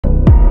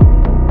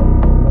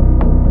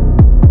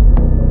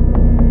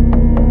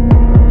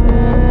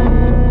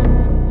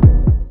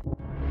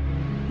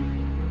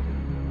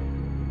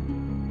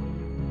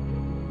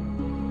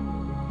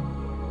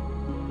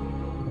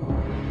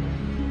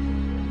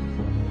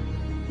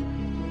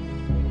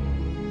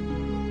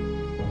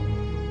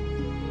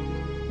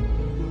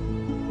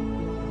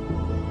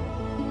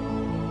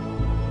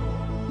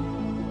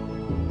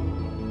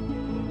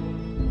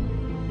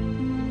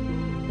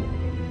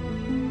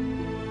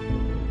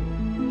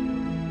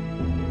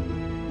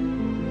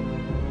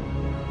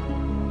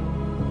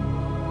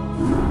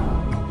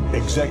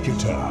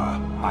Executor,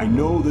 I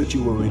know that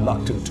you were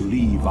reluctant to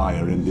leave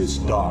Ire in this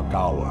dark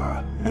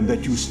hour, and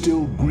that you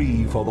still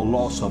grieve for the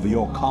loss of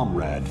your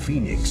comrade,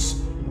 Phoenix.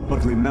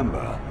 But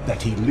remember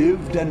that he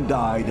lived and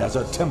died as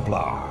a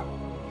Templar.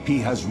 He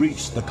has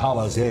reached the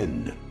Kala's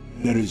end.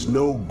 There is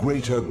no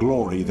greater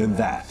glory than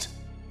that.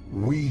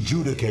 We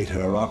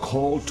Judicator are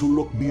called to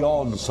look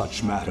beyond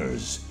such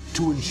matters,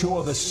 to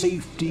ensure the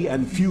safety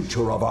and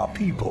future of our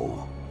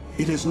people.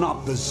 It is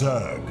not the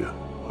Zerg,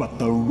 but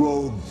the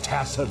rogue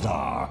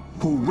Tassadar,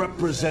 who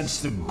represents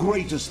the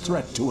greatest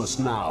threat to us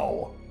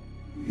now.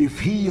 If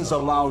he is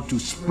allowed to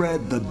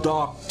spread the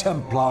Dark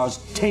Templar's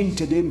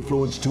tainted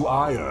influence to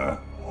Ire,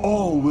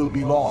 all will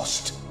be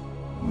lost.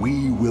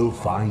 We will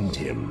find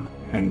him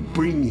and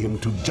bring him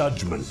to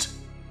judgment.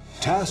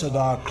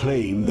 Tassadar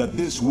claimed that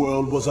this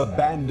world was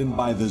abandoned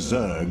by the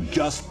Zerg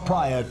just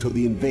prior to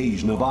the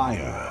invasion of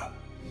Ire.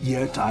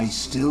 Yet I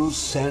still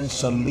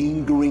sense a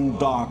lingering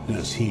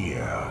darkness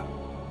here.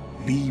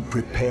 Be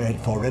prepared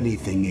for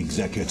anything,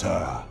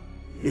 Executor.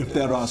 If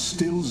there are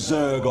still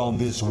Zerg on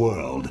this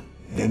world,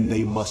 then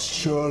they must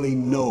surely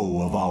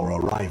know of our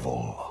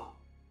arrival.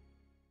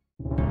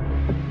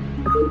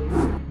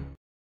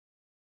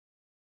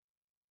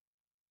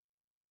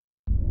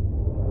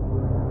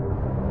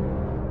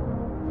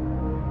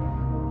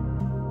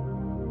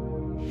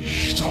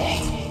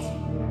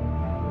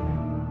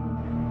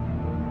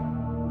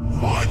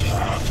 My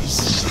path is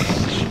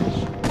set.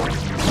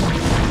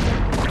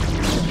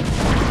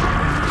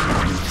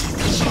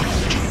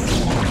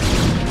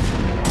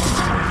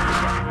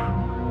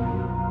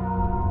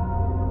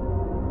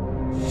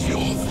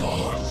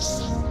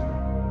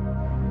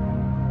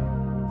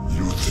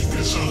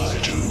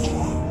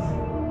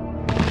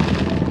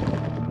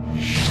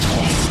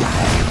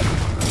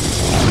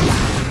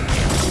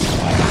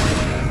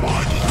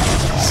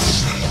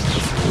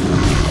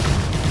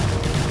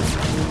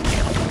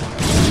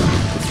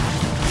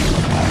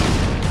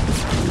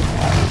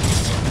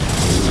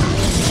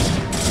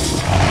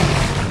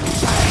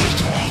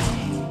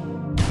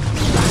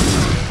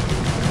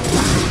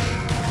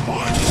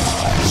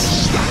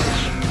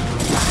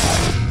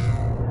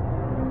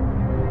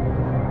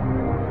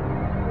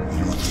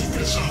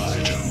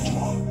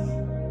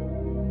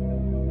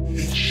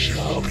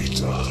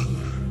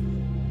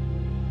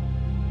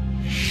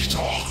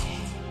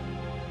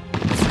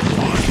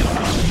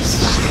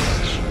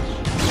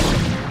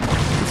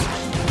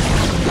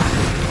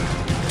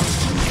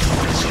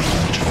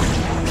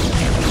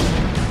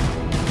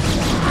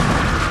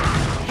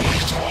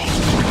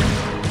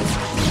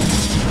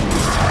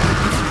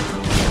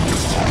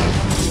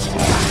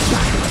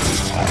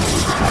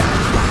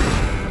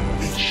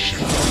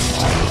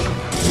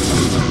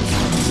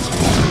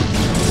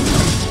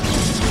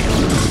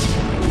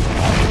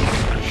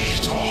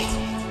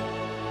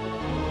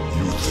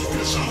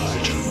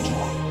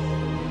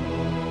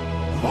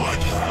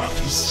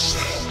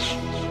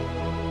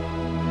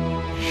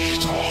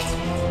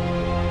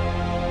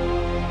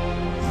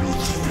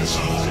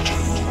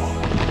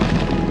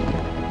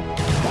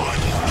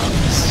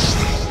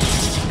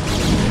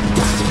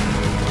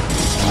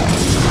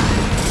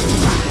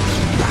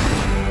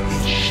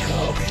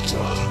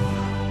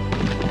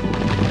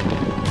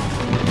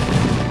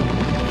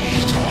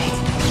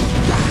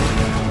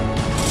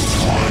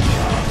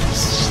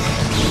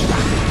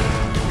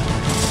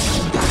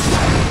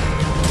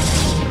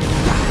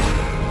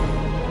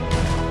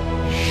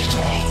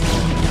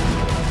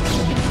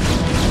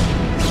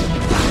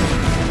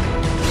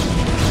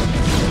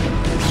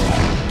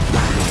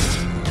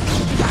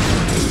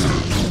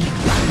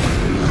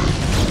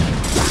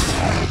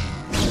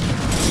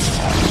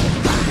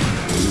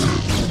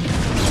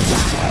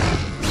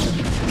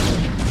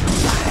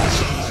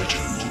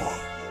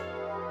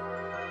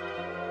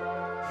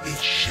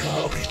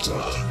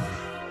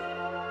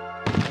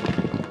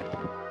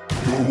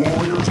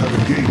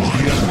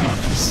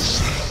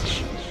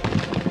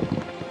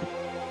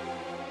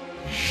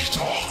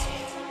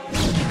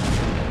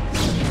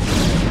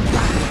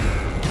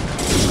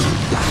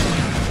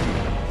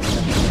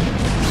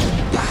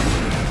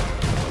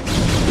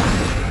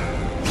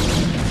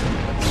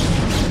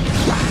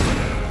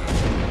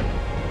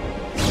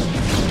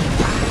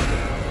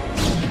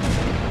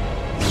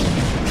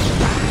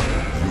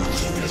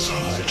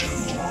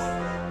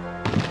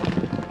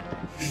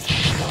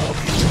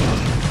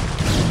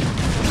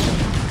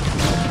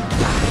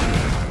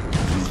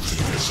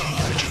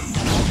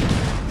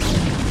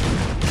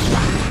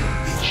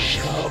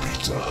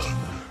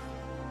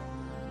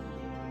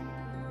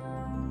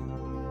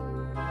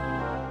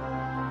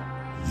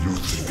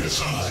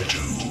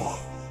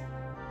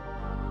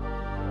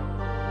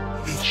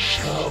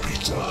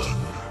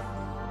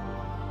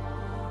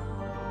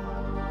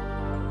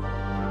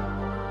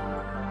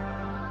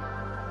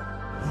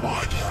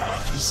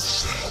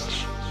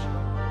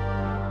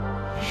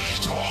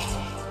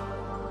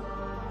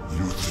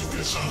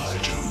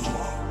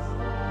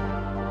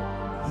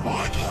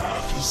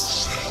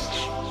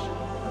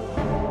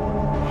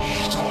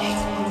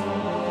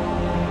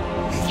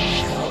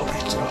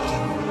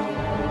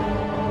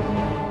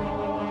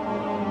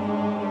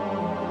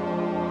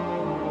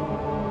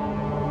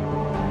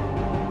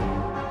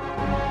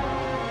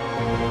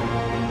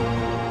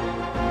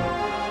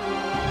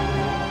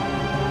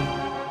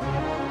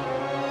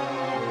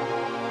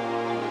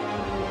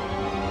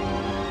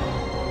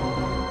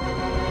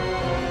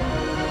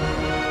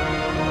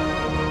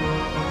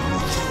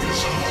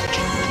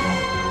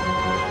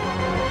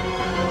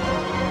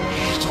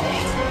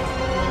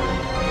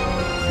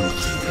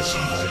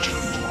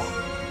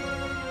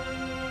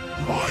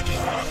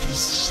 is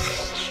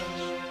set.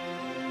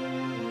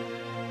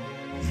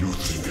 You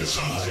think as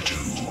I do.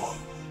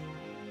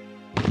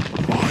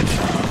 My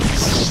path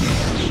is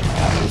set. You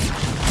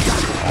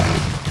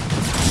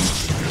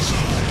think as I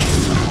do.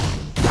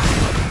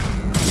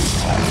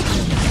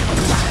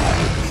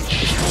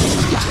 It shall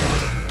be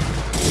done.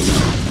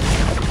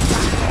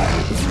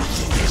 You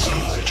think as I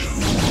do.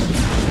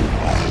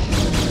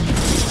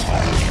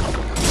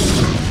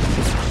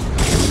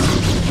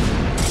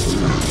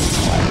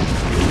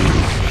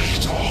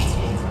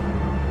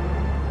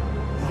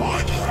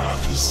 My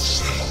path is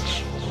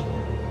set.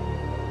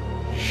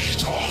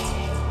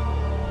 Talk.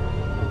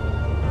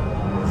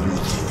 You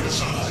think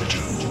as I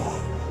do.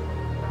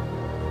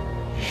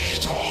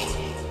 Talk.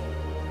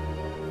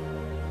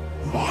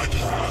 My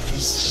path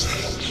is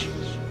set.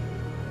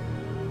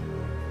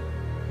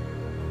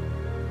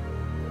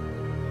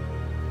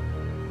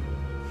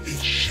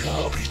 It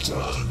shall be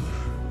done.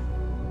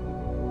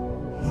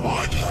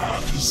 My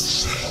path is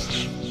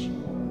set.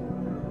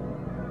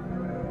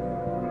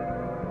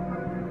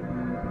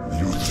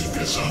 You think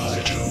as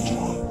I do.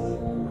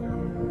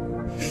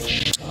 It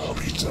shall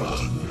be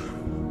done.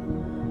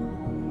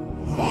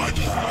 My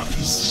path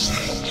is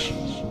set.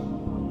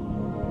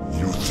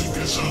 You think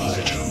as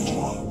I do.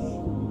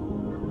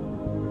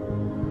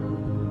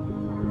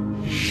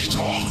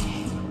 Talk.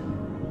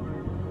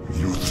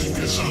 You think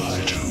as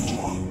I do.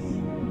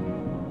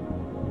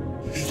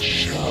 It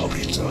shall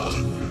be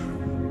done.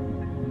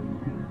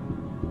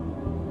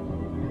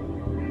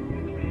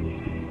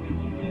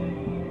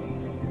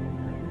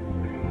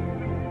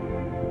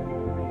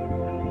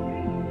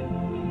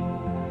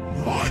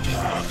 My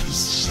path is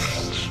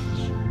set.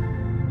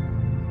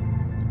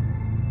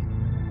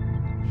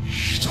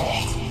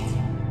 Talk.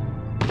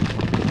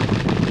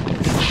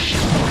 It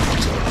shall be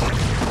done.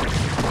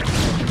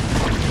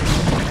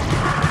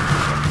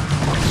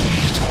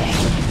 Talk.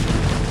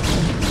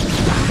 You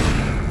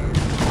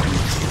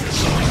think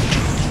as I do.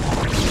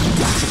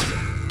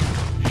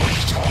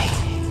 Talk.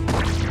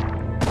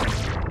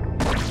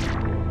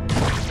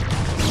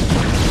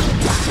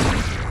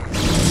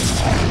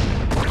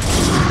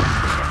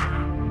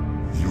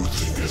 You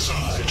think as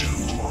I do.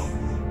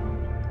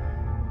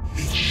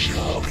 It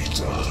shall be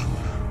done.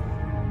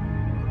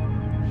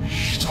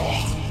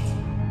 Talk.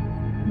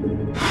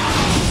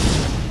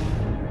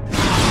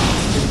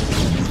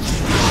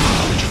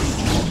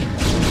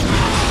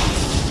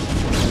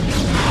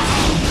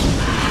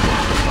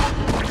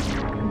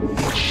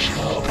 It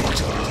shall be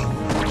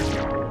done.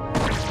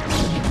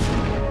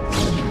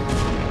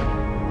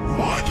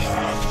 My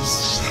path is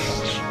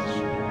set.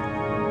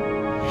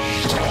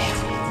 Talk.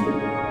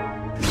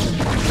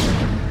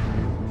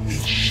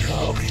 It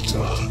shall be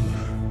done.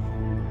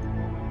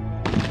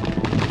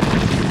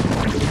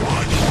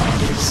 My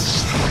path is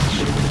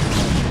set.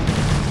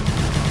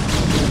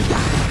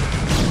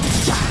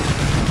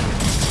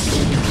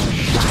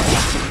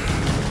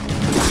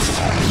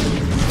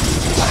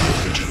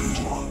 I do.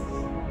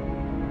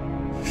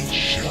 It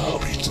shall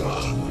be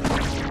done.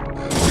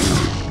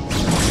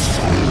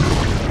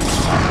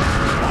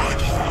 My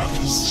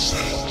path is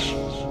set.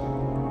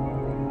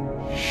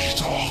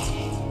 Talk.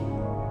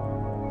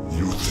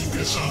 You think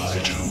as I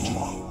do.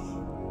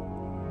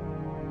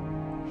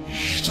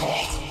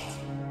 Talk.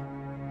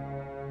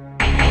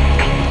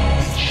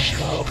 It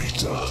shall be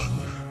done.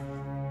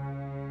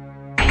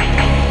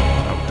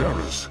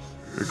 Aldaris,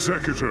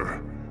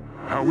 Executor,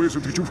 how is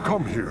it that you've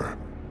come here?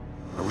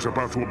 I was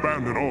about to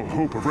abandon all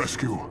hope of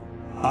rescue.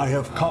 I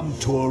have come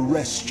to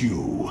arrest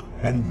you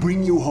and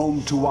bring you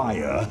home to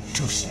Ire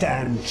to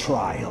stand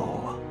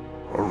trial.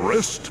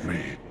 Arrest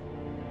me?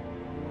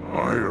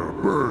 Ire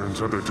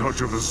burns at the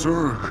touch of the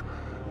Zerg.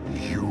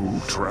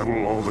 You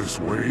travel all this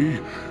way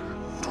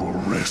to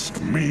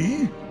arrest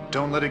me?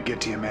 Don't let it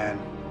get to you, man.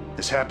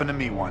 This happened to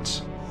me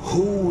once.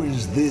 Who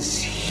is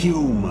this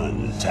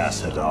human,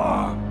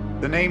 Tassadar?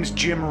 The name's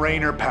Jim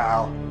Raynor,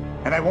 pal,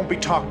 and I won't be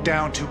talked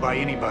down to by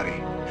anybody.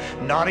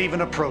 Not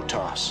even a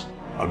Protoss.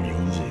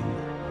 Amusing.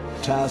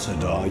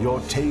 Tassadar, your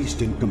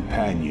taste in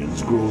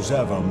companions grows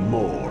ever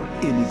more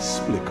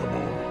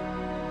inexplicable.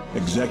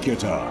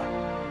 Executor,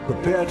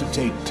 prepare to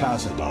take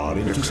Tassadar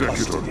into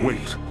Executor, custody.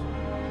 wait.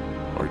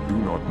 I do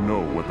not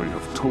know what they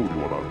have told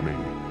you about me.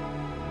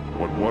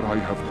 But what I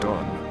have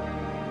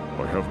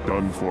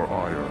done for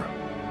Ire.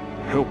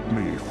 Help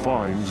me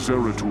find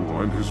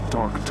Zeratul and his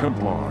Dark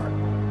Templar.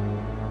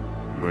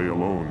 They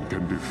alone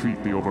can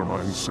defeat the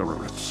Overmind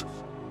Sererits.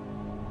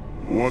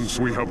 Once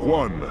we have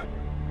won,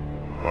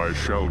 I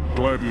shall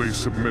gladly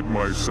submit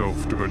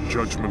myself to the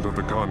judgment of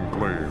the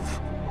Conclave.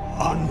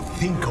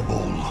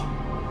 Unthinkable.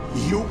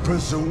 You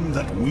presume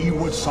that we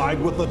would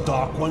side with the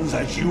Dark Ones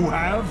as you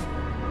have?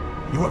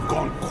 You have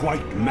gone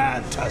quite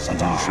mad,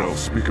 Tassadar. You shall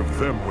speak of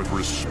them with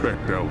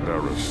respect,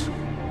 Aldaris.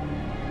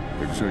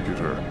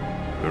 Executor,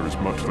 there is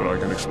much that I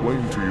can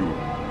explain to you.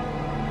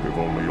 If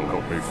only you'll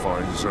help me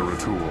find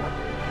Zeratul.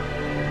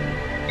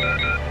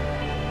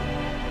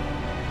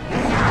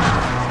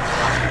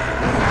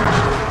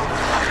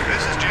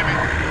 This is Jimmy.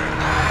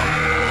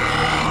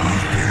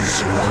 We've been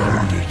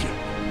surrounded.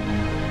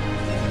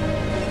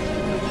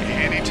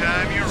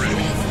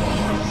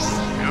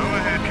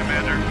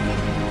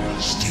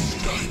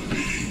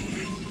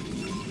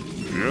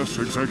 Yes,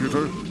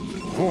 Executor.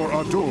 For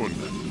Adun.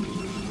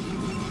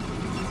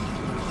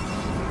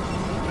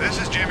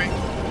 This is Jimmy.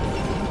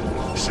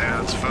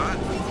 Sounds fun.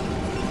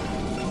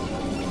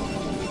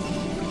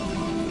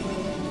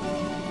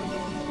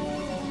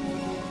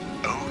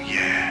 Oh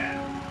yeah.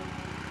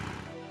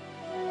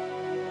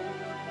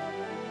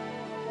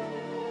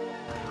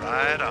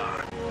 Right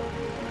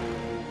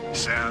on.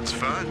 Sounds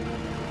fun.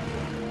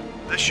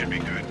 This should be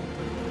good.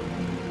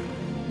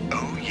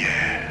 Oh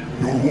yeah.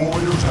 Your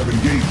warriors have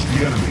engaged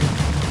the enemy.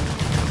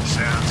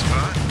 Sounds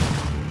fun.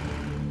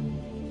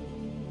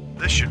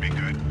 This should be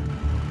good.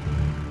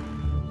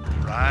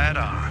 Right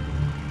on.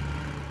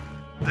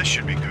 This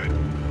should be good.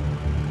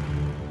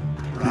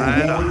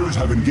 Right Your warriors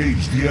have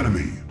engaged the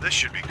enemy. This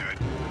should be good.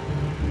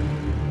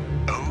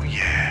 Oh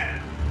yeah.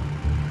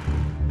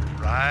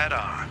 Right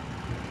on.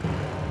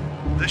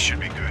 This should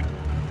be good.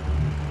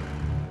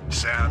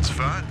 Sounds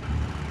fun.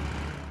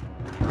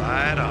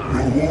 Right on.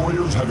 Your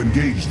warriors have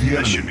engaged the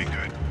This should be enemy.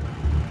 good.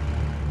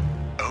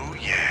 Oh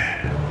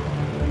yeah.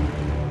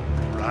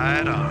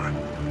 Right on.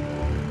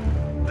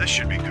 This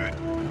should be good.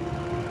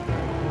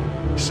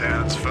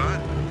 Sounds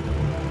fun.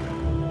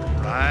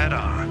 Right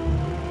on.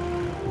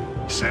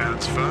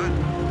 Sounds fun.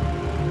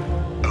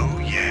 Oh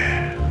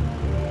yeah.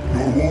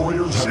 Your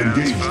warriors have Sounds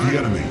engaged fun. the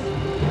enemy.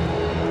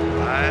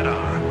 Right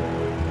on.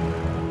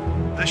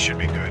 This should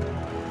be good.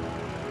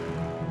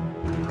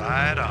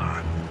 Right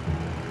on.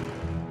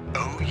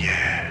 Oh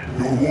yeah.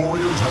 Your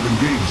warriors have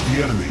engaged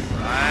the enemy.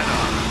 Right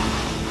on.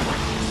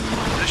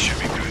 This should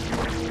be good.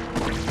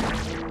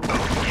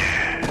 Oh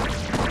yeah.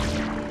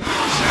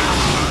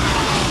 Sounds fun.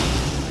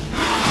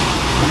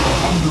 We are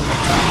under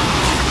attack.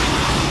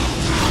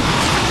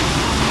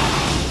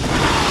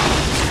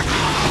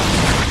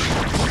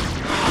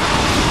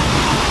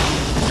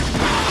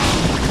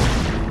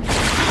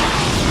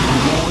 Your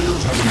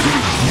warriors have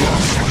engaged the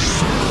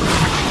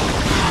enemy.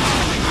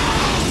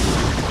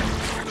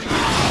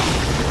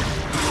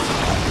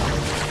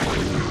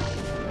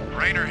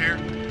 Rainer here.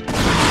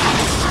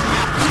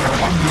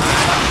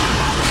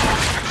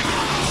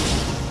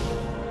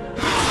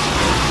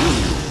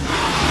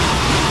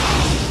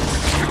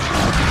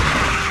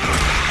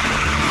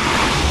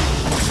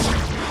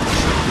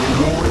 Your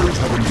warriors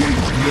have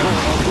engaged the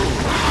enemy.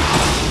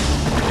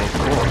 Of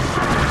course.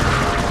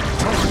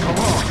 Tell them come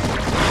on.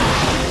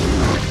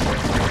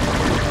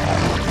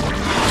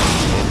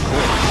 Of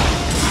course.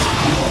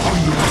 We are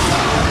under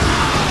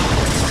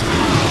attack.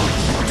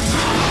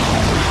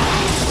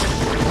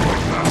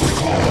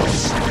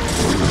 Cause.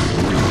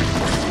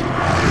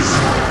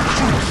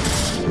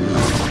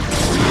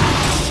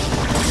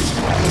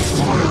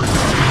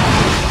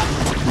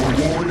 Your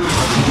warriors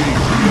have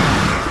engaged the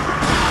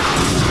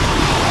enemy.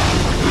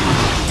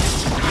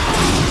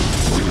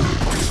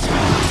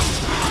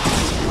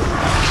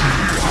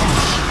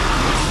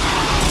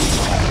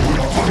 We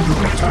are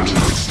under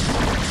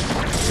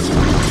attack.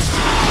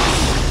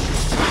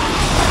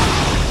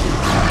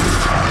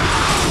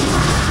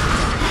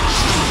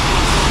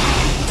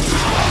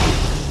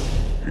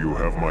 You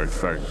have my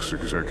thanks,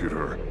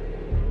 Executor.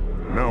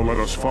 Now let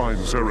us find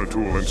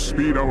Zeratul and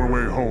speed our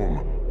way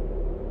home.